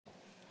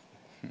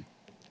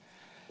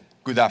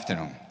Good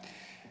afternoon.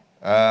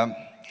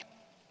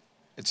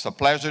 It's a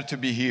pleasure to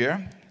be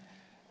here.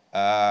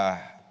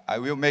 I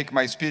will make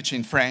my speech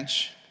in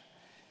French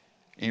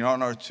in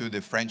honor to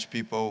the French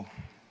people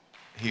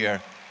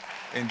here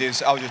in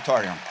this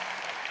auditorium.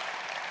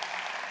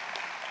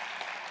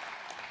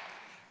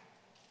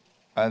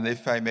 And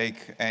if I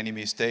make any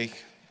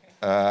mistake,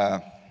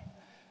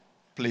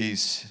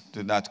 please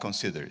do not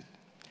consider it.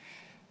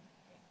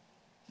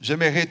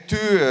 J'aimerais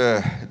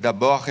tout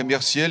d'abord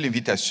remercier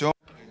l'invitation.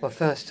 Well,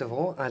 first of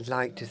all, I'd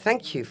like to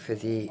thank you for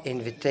the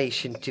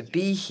invitation to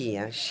be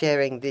here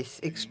sharing this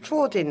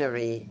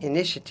extraordinary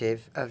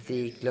initiative of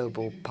the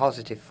Global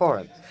Positive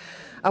Forum.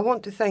 I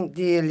want to thank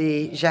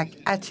dearly Jacques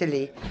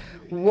Attali,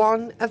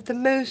 one of the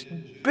most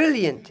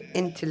brilliant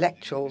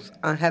intellectuals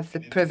I have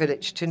the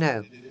privilege to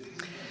know.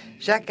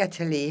 Jacques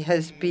Attali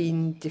has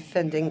been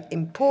defending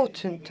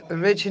important,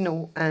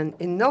 original and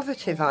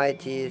innovative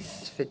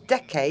ideas for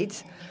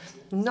decades,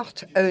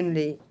 not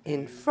only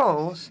in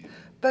France,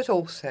 but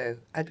also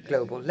at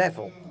global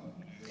level.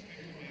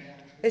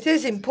 It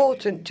is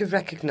important to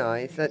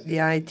recognize that the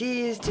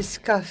ideas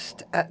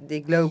discussed at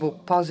the Global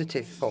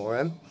Positive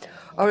Forum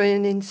are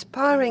an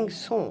inspiring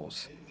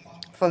source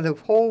for the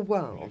whole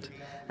world,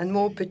 and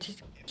more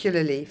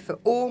particularly for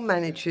all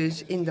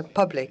managers in the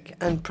public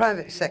and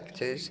private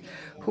sectors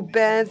who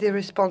bear the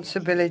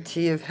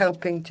responsibility of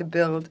helping to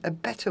build a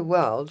better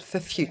world for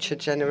future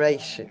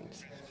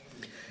generations.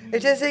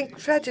 It is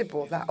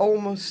incredible that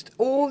almost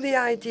all the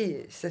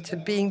ideas that are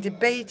being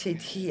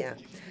debated here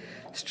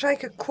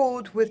strike a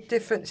chord with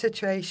different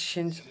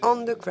situations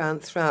on the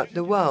ground throughout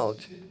the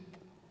world.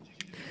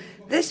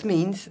 This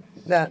means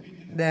that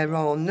there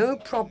are no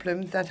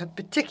problems that are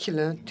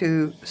particular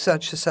to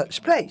such or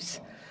such place.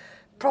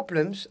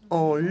 Problems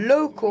are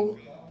local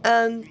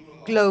and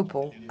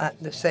global at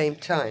the same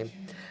time,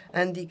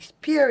 and the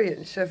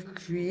experience of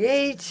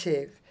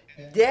creative,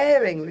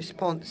 daring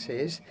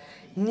responses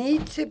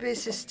need to be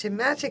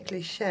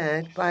systematically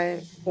shared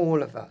by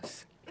all of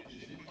us.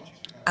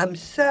 I'm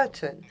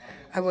certain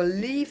I will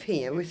leave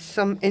here with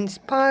some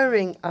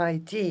inspiring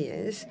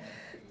ideas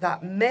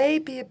that may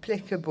be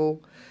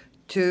applicable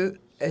to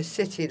a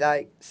city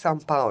like São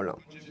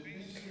Paulo.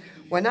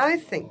 When I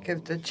think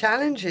of the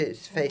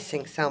challenges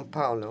facing São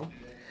Paulo,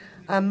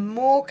 I'm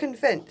more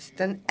convinced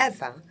than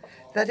ever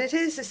that it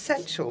is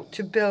essential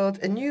to build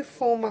a new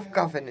form of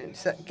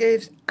governance that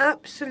gives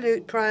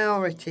absolute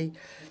priority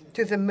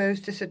to the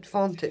most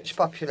disadvantaged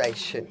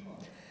population.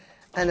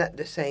 And at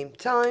the same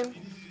time,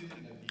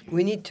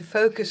 we need to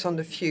focus on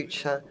the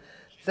future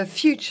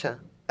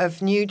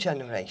of new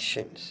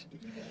generations.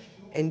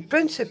 In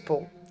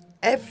principle,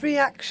 every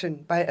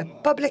action by a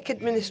public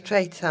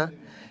administrator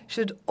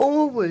should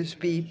always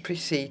be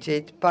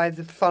preceded by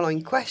the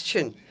following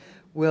question: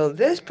 will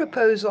this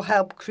proposal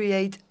help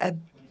create a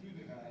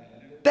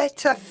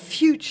better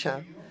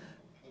future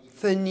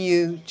for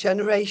new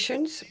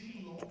generations?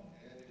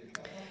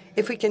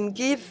 If we can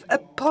give a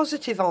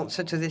positive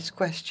answer to this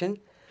question,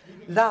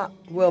 that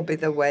will be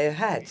the way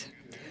ahead.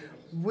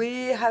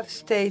 We have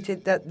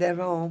stated that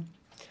there are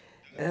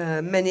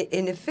many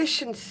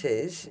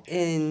inefficiencies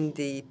in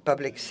the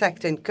public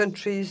sector in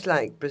countries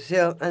like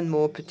Brazil and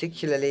more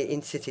particularly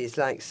in cities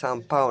like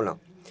São Paulo.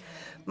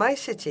 My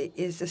city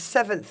is the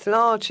 7th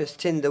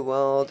largest in the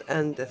world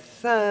and the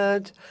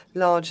 3rd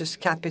largest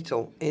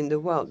capital in the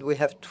world. We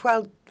have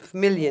 12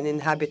 million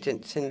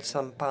inhabitants in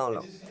São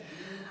Paulo.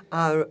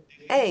 Our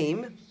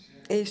aim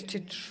is to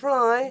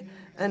try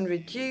and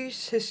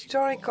reduce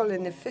historical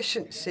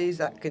inefficiencies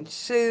that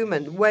consume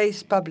and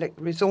waste public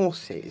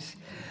resources,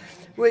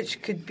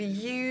 which could be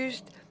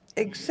used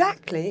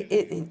exactly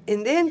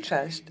in the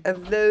interest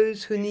of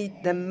those who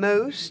need them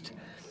most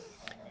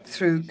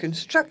through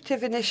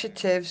constructive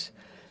initiatives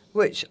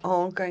which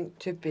are going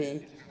to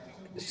be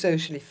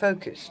socially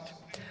focused.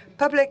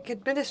 Public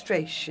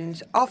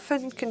administrations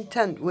often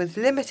content with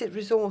limited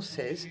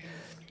resources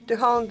to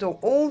handle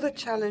all the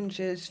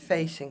challenges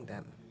facing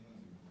them.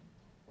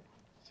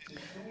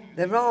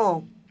 There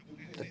are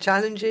the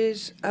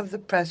challenges of the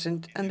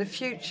present and the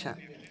future.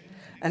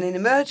 And in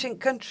emerging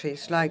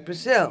countries like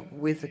Brazil,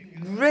 with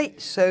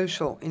great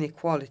social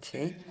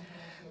inequality,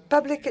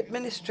 public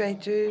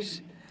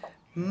administrators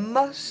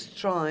must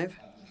strive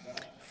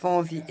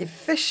for the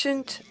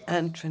efficient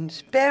and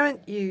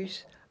transparent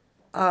use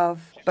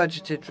of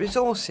budgeted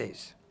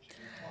resources.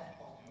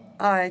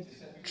 I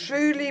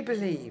truly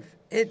believe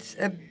it's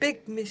a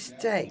big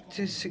mistake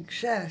to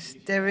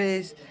suggest there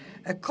is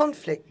a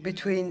conflict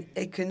between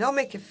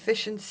economic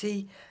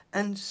efficiency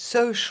and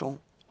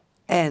social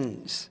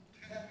ends.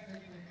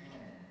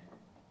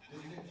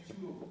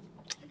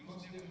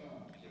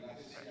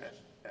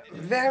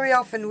 Very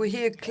often we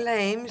hear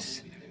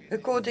claims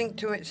according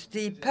to which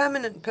the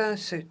permanent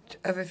pursuit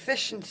of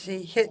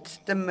efficiency hits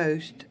the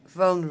most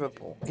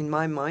vulnerable. In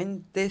my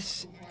mind,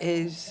 this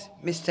is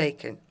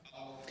mistaken.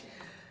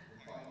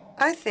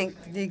 I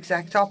think the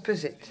exact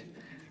opposite.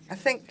 I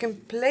think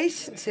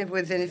complacency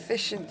with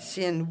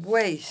inefficiency and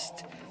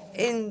waste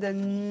in the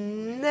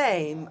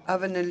name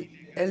of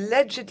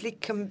allegedly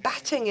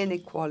combating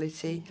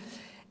inequality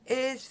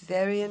is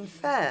very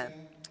unfair,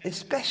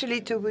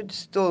 especially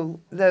towards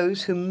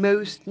those who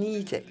most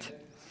need it.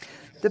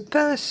 The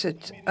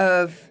pursuit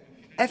of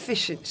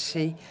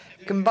efficiency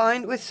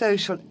combined with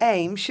social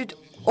aim should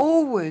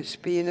always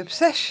be an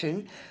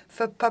obsession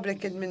for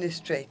public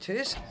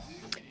administrators,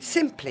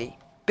 simply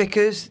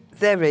because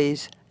there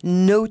is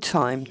no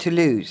time to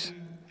lose.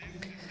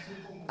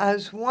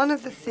 As one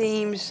of the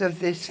themes of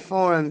this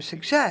forum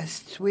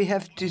suggests, we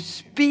have to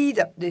speed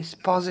up this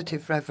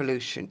positive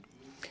revolution.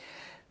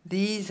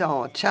 These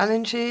are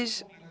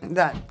challenges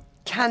that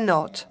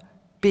cannot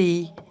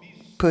be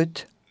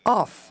put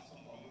off.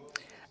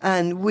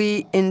 And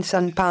we in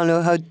São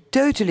Paulo are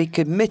totally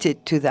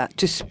committed to that,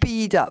 to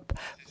speed up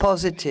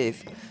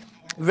positive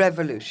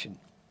revolution.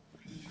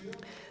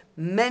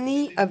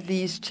 Many of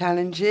these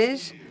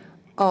challenges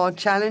are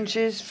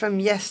challenges from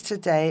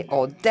yesterday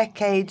or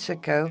decades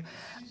ago,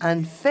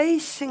 and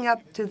facing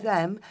up to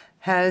them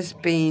has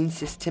been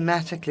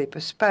systematically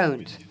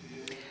postponed.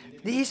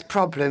 These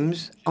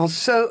problems are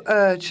so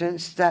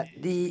urgent that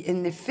the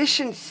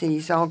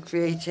inefficiencies are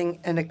creating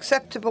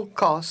unacceptable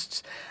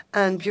costs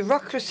and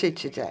bureaucracy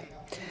today.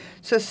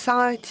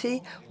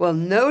 Society will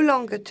no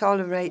longer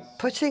tolerate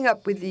putting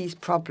up with these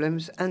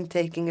problems and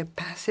taking a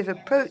passive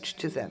approach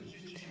to them.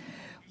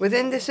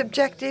 Within this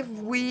objective,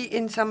 we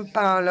in São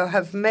Paulo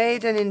have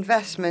made an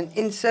investment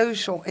in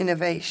social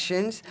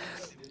innovations,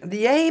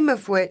 the aim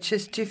of which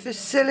is to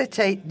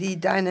facilitate the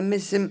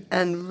dynamism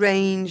and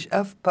range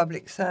of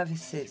public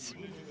services.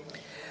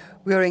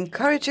 We are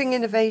encouraging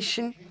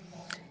innovation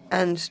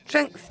and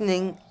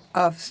strengthening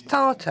of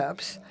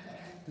startups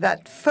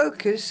that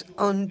focus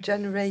on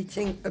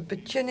generating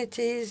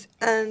opportunities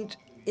and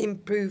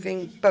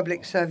improving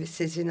public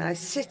services in our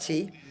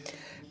city,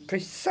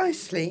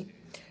 precisely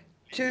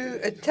to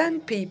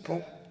attend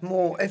people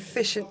more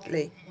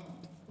efficiently.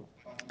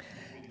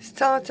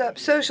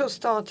 Social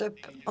startup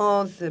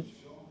are the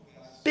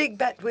big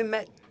bet we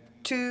met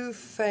to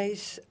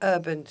face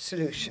urban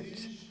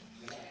solutions.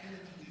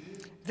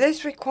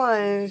 This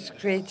requires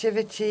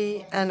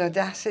creativity and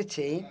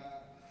audacity,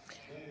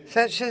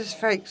 such as,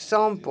 for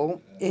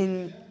example,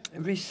 in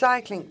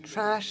recycling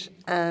trash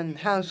and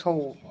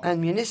household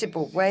and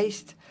municipal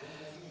waste,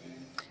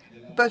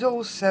 but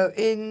also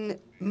in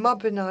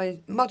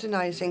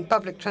modernizing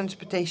public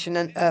transportation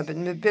and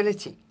urban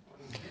mobility.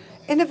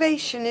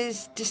 Innovation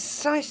is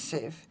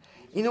decisive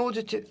in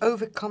order to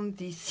overcome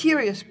the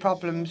serious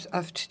problems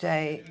of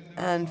today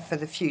and for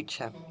the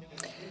future.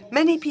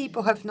 Many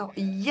people have not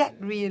yet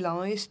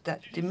realized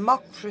that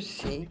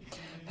democracy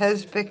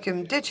has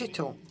become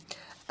digital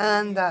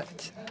and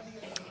that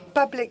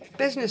public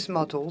business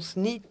models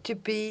need to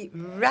be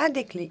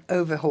radically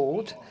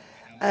overhauled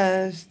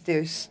as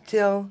they're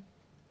still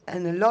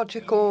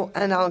analogical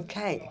and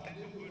archaic.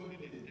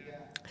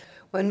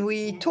 When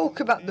we talk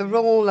about the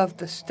role of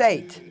the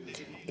state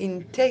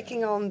in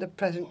taking on the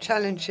present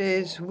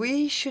challenges,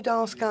 we should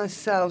ask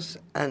ourselves,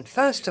 and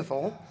first of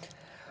all,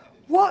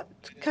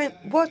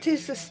 what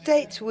is the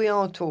state we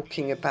are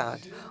talking about?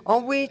 Are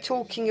we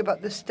talking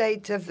about the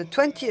state of the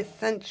 20th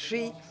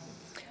century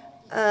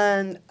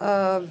and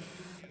of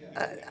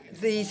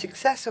the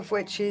success of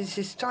which is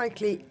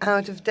historically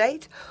out of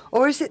date,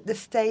 or is it the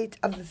state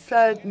of the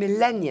third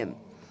millennium?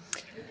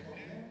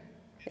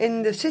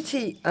 In the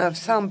city of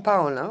São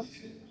Paulo,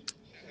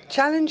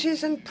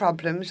 challenges and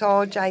problems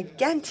are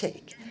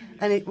gigantic,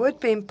 and it would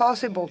be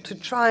impossible to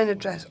try and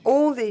address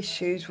all the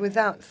issues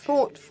without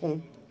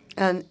thoughtful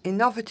and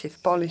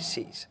innovative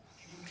policies.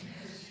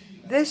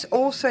 This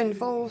also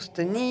involves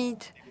the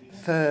need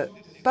for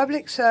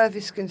public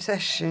service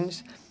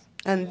concessions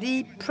and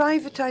the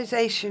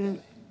privatization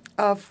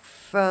of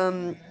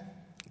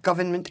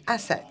government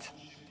assets.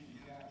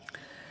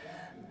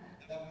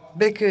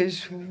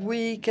 Because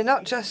we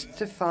cannot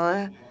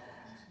justify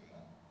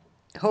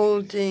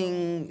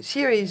holding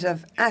series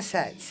of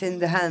assets in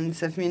the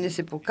hands of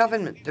municipal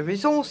government. The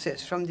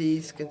resources from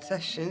these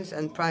concessions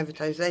and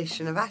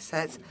privatization of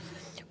assets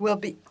will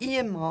be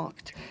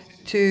earmarked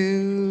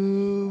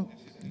to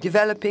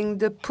developing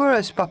the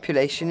poorest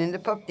population in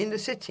the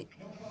city.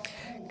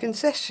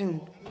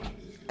 Concession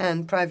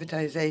and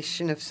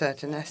privatization of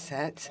certain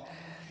assets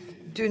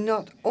do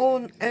not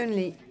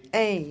only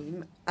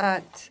aim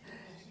at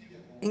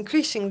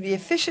increasing the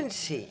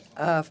efficiency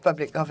of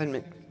public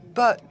government,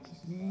 but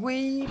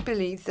we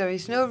believe there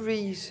is no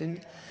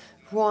reason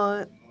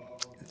why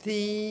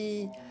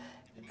the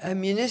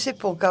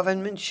municipal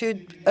government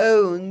should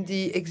own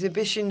the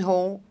exhibition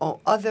hall or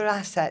other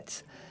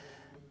assets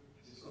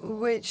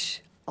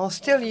which are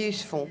still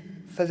useful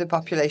for the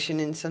population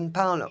in São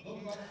Paulo.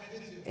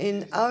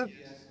 In our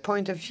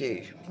point of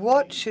view,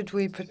 what should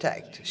we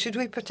protect? Should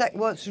we protect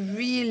what's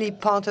really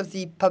part of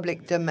the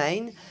public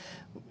domain,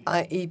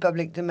 i.e.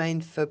 public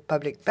domain for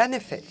public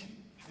benefit?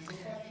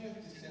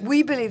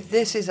 We believe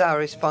this is our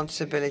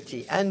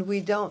responsibility, and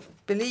we don't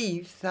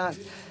believe that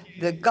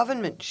the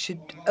government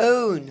should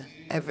own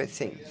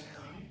everything.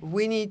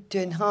 We need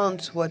to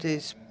enhance what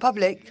is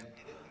public,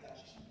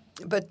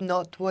 but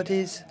not what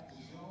is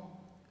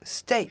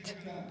state.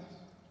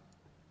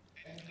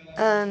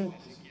 And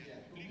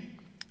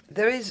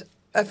There is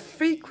a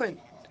frequent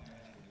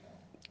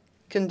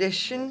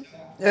confusion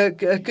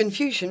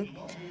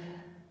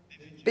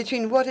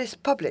between what is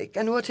public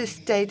and what is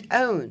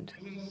state-owned,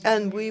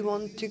 and we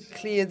want to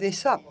clear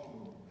this up.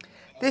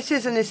 This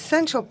is an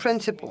essential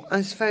principle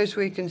as far as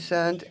we're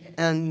concerned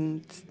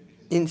and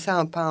in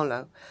Sao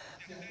Paulo,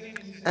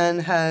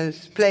 and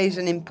plays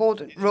an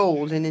important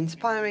role in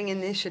inspiring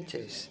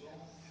initiatives.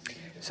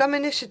 Some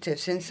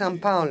initiatives in Sao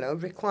Paulo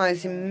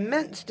requires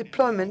immense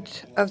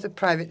deployment of the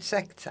private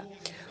sector.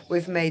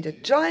 We've made a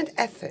giant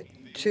effort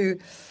to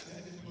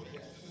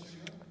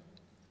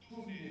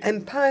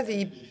empower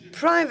the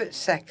private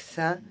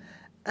sector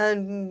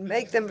and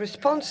make them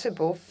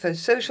responsible for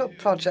social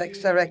projects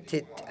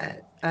directed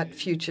at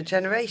future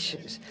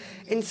generations.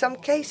 In some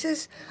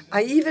cases,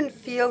 I even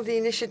feel the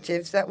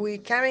initiatives that we're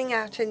carrying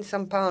out in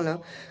São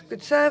Paulo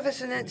could serve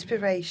as an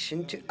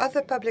inspiration to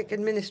other public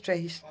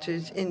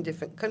administrators in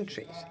different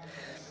countries.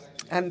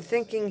 I'm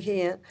thinking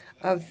here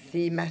of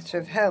the matter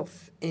of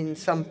health in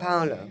São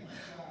Paulo.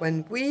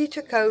 When we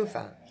took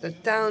over the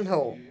town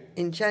hall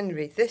in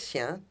January this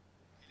year,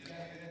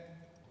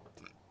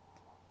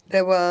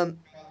 there were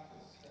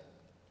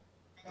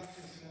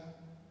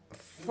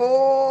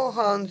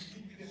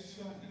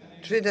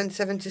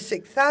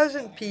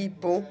 476,000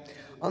 people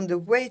on the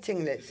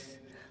waiting list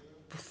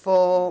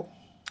for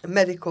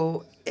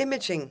medical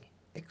imaging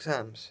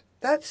exams.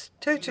 That's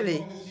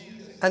totally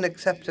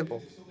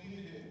unacceptable.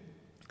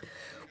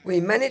 We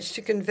managed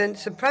to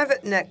convince a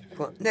private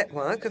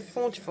network of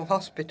 44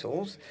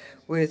 hospitals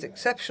with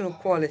exceptional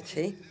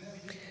quality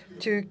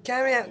to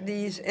carry out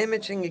these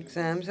imaging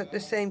exams at the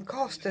same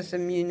cost as the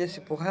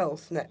municipal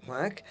health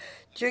network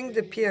during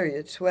the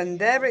periods when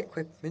their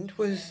equipment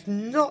was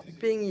not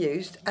being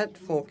used at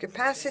full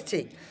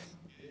capacity,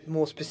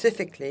 more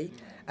specifically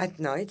at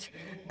night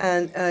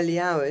and early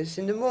hours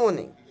in the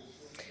morning.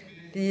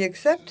 The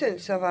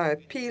acceptance of our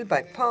appeal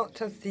by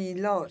part of the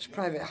large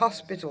private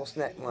hospitals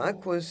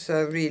network was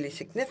really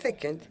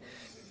significant,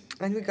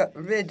 and we got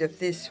rid of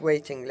this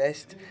waiting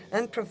list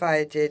and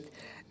provided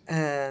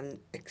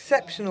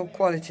exceptional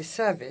quality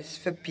service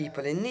for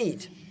people in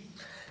need.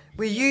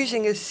 We're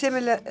using a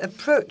similar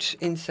approach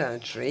in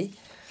surgery,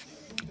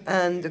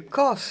 and the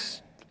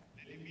cost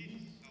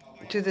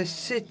to the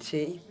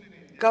city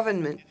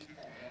government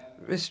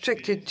was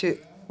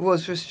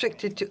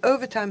restricted to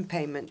overtime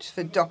payments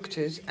for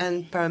doctors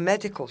and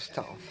paramedical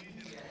staff.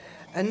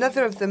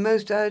 Another of the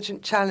most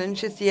urgent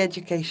challenges is the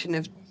education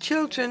of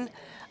children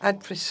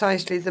at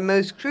precisely the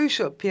most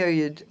crucial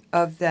period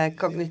of their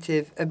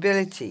cognitive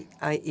ability,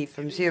 i.e.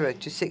 from 0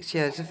 to 6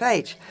 years of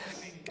age,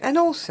 and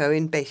also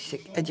in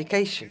basic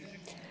education.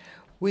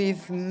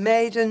 We've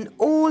made an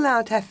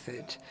all-out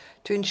effort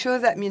to ensure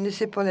that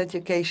municipal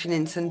education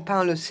in São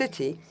Paulo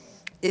City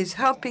is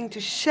helping to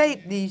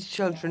shape these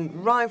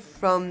children right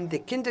from the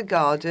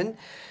kindergarten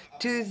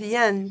to the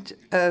end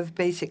of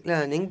basic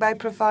learning by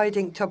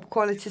providing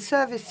top-quality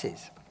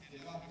services.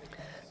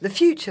 The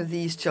future of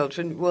these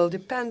children will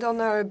depend on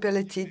our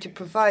ability to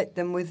provide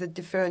them with a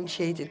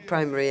differentiated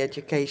primary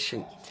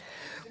education.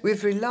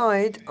 We've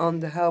relied on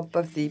the help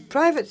of the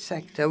private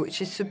sector, which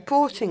is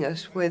supporting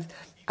us with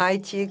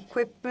IT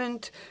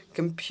equipment,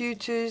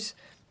 computers,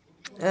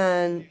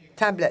 and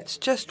tablets.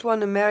 Just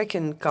one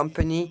American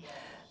company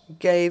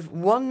gave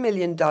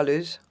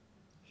 $100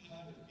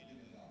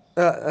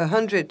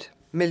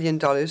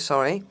 million,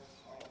 sorry.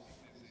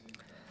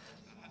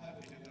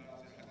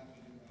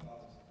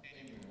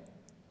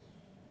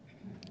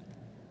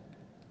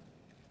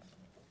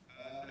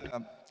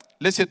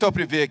 Le secteur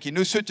privé qui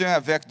nous soutient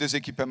avec des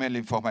équipements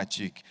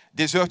informatiques,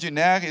 des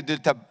ordinaires et des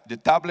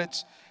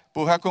tablettes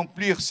pour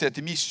accomplir cette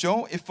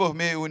mission et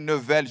former une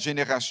nouvelle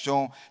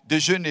génération de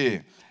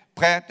jeunes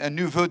prête à un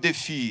nouveau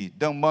défi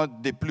d'un monde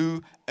de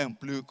plus en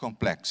plus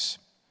complexe.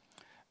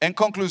 En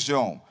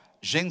conclusion,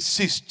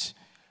 j'insiste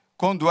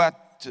qu'on doit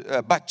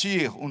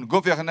bâtir une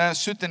gouvernance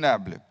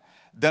soutenable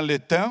dans le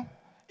temps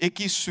et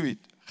qui soit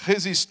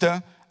résistant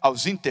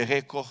aux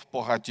intérêts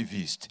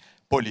corporativistes,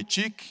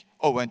 politiques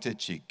ou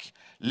éthiques.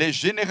 Les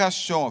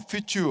générations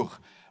futures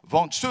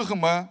vont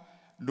sûrement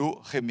nous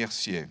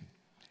remercier.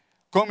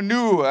 Comme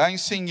nous a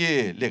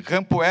enseigné le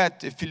grand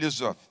poète et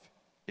philosophe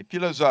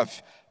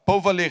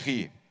Paul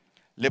Valéry,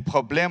 le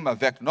problème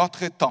avec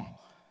notre temps,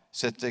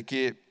 c'est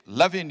que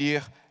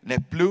l'avenir n'est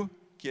plus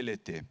qu'il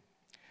était.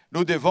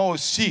 Nous devons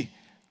aussi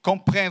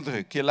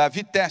comprendre que la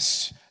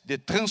vitesse de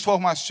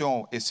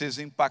transformation et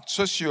ses impacts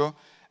sociaux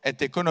et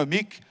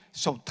économiques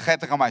sont très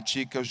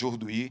dramatiques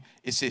aujourd'hui,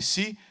 et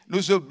ceci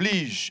nous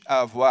oblige à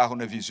avoir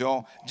une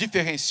vision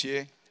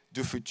différenciée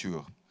du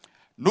futur.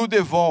 Nous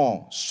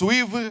devons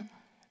suivre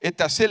et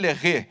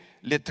accélérer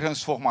les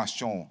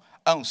transformations,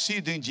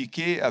 ainsi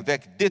d'indiquer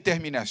avec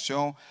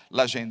détermination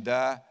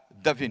l'agenda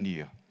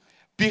d'avenir.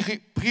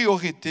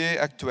 Priorité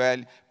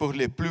actuelle pour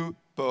les plus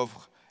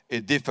pauvres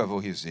et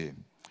défavorisés.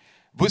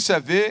 Vous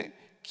savez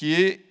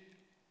qu'il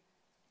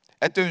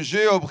est un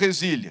jeu au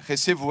Brésil,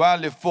 recevoir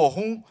le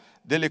forum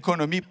de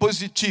l'économie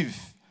positive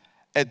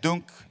est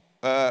donc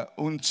un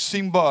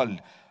symbole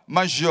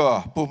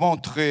majeur pour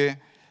montrer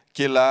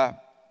que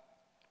la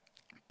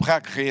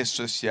progrès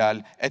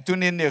social est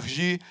une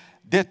énergie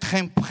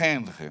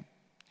d'entreprendre.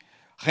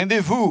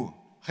 Rendez-vous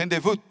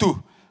tout,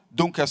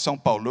 donc à São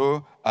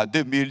Paulo, à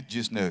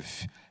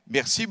 2019.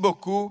 Merci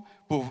beaucoup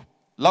pour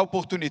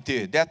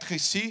l'opportunité d'être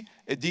ici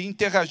et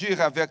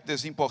d'interagir avec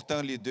des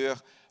importants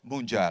leaders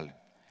mondiaux.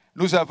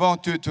 Nous avons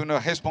toute une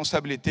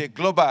responsabilité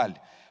globale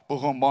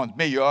pour un monde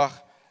meilleur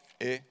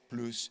et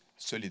plus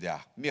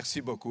solidaire. Merci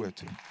beaucoup à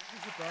tous.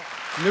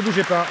 Ne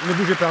bougez pas,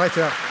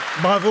 arrêtez.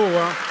 Bravo.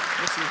 Hein.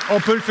 On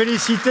peut le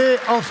féliciter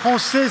en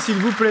français, s'il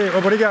vous plaît.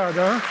 Obrigado.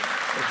 Hein.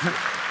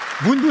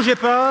 Vous ne bougez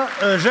pas.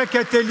 Jacques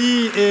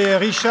Attali et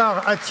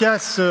Richard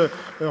Attias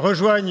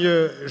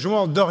rejoignent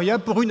João Doria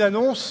pour une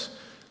annonce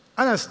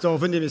à l'instant.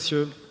 Venez,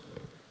 messieurs.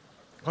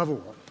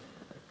 Bravo.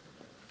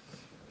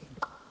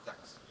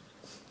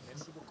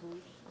 Merci beaucoup.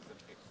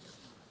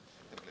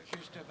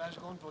 Juste 20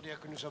 secondes pour dire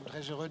que nous sommes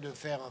très heureux de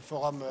faire un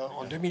forum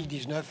en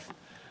 2019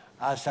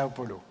 à Sao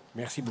Paulo.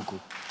 Merci beaucoup.